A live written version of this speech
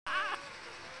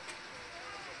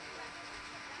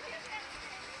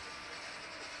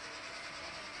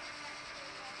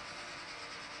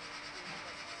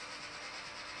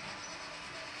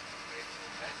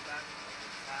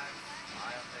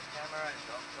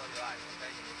eyes,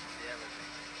 okay? You can see everything.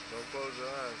 Don't close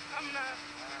your eyes. I'm not.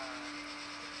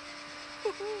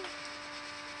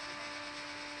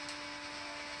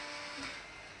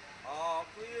 All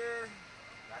clear.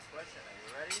 Last question. Are you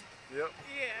ready? Yep.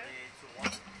 Yeah. 3, 2,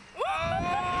 1.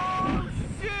 Oh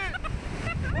shit!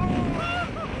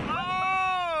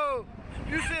 Oh!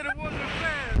 You said it wasn't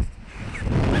fast.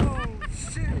 Oh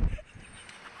shit!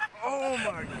 Oh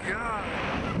my god!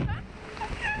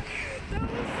 That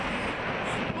was.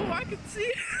 Oh, I could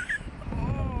see.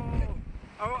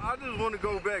 Oh, I just want to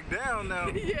go back down now.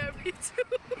 Yeah, me too.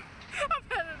 I've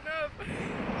had enough.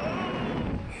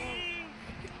 Oh.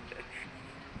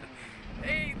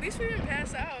 Hey, at least we didn't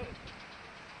pass out.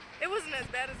 It wasn't as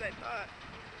bad as I thought.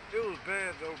 It was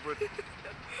bad though, but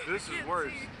this is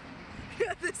worse. See.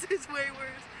 Yeah, this is way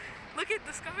worse. Look at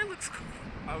the sky, looks cool.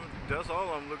 That's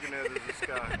all I'm looking at is the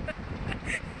sky.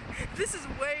 This is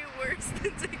way worse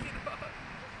than taking off.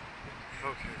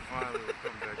 Okay, finally we'll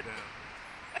come back down.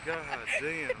 God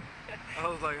damn. I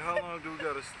was like, how long do we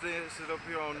gotta sit up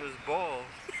here on this ball?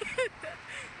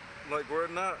 Like we're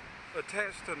not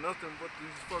attached to nothing but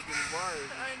these fucking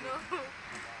wires. I know.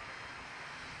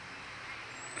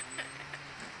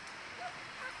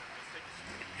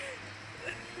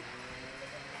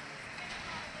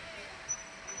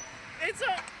 It's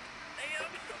up. Damn.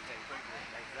 Okay, quickly.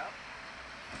 Legs up.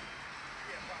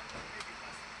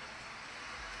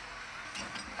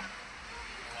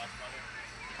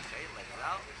 Okay, legs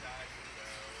out. Is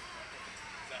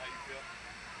that how you feel?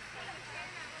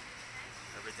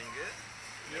 Everything good?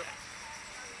 Yep.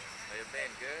 Are your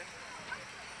band good?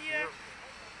 Yeah.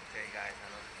 Okay, guys, I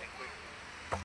know. Take quick.